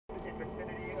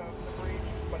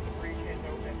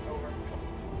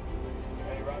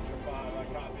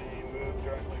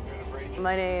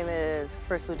My name is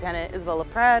First Lieutenant Isabel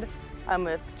LaPrad. I'm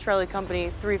with Charlie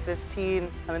Company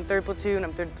 315. I'm in 3rd Platoon.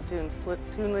 I'm 3rd Platoon's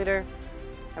platoon leader.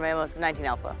 And my MO is 19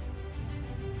 Alpha.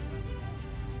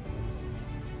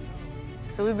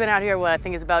 So we've been out here what I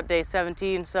think is about day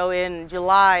 17. So in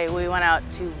July, we went out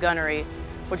to gunnery,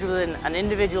 which was an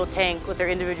individual tank with their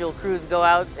individual crews go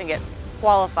out and get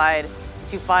qualified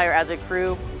to fire as a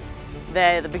crew.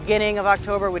 Then at the beginning of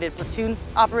October, we did platoon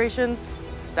operations.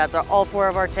 So that's all 4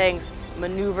 of our tanks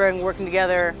maneuvering, working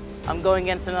together, going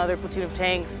against another platoon of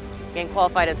tanks, getting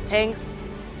qualified as tanks.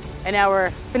 And now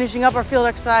we're finishing up our field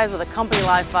exercise with a company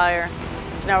live fire.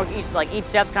 So now we're each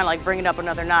step's kind of like bringing it up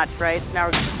another notch, right? So now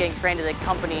we're getting trained as a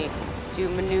company to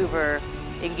maneuver,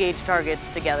 engage targets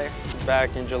together.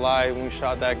 Back in July when we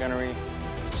shot that gunnery,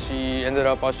 she ended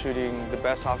up us shooting the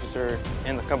best officer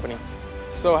in the company.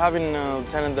 So having a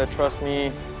lieutenant that trusts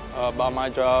me about my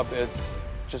job, it's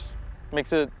just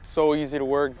makes it so easy to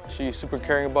work. She's super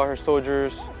caring about her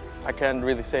soldiers. I can't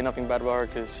really say nothing bad about her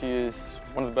because she is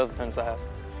one of the best lieutenants I have.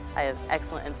 I have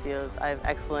excellent NCOs. I have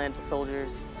excellent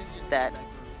soldiers that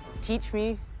teach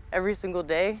me every single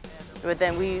day, but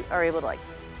then we are able to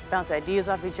bounce ideas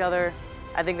off each other.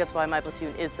 I think that's why my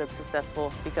platoon is so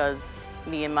successful, because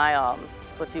me and my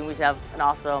platoon, we have an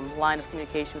awesome line of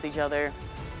communication with each other.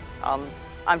 I'm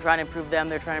trying to improve them,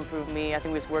 they're trying to improve me. I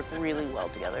think we just work really well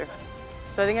together.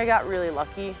 So I think I got really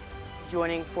lucky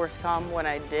joining FORSCOM when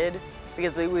I did,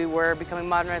 because we were becoming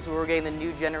modernized. We were getting the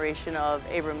new generation of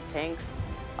Abrams tanks.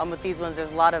 With these ones,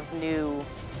 there's a lot of new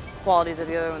qualities that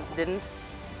the other ones didn't.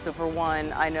 So for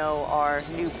one, I know our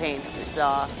new paint, it's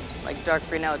like dark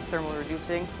green now, it's thermal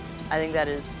reducing. I think that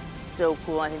is so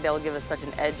cool. I think that will give us such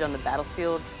an edge on the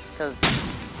battlefield, because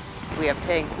we have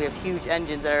tanks, we have huge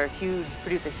engines that are huge,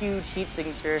 produce a huge heat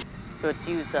signature. So it's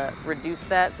used to reduce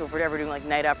that. So if we're ever doing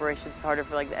night operations, it's harder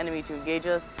for the enemy to engage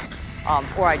us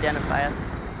or identify us.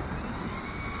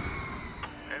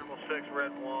 Animal 6,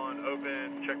 Red 1,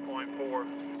 open, checkpoint 4.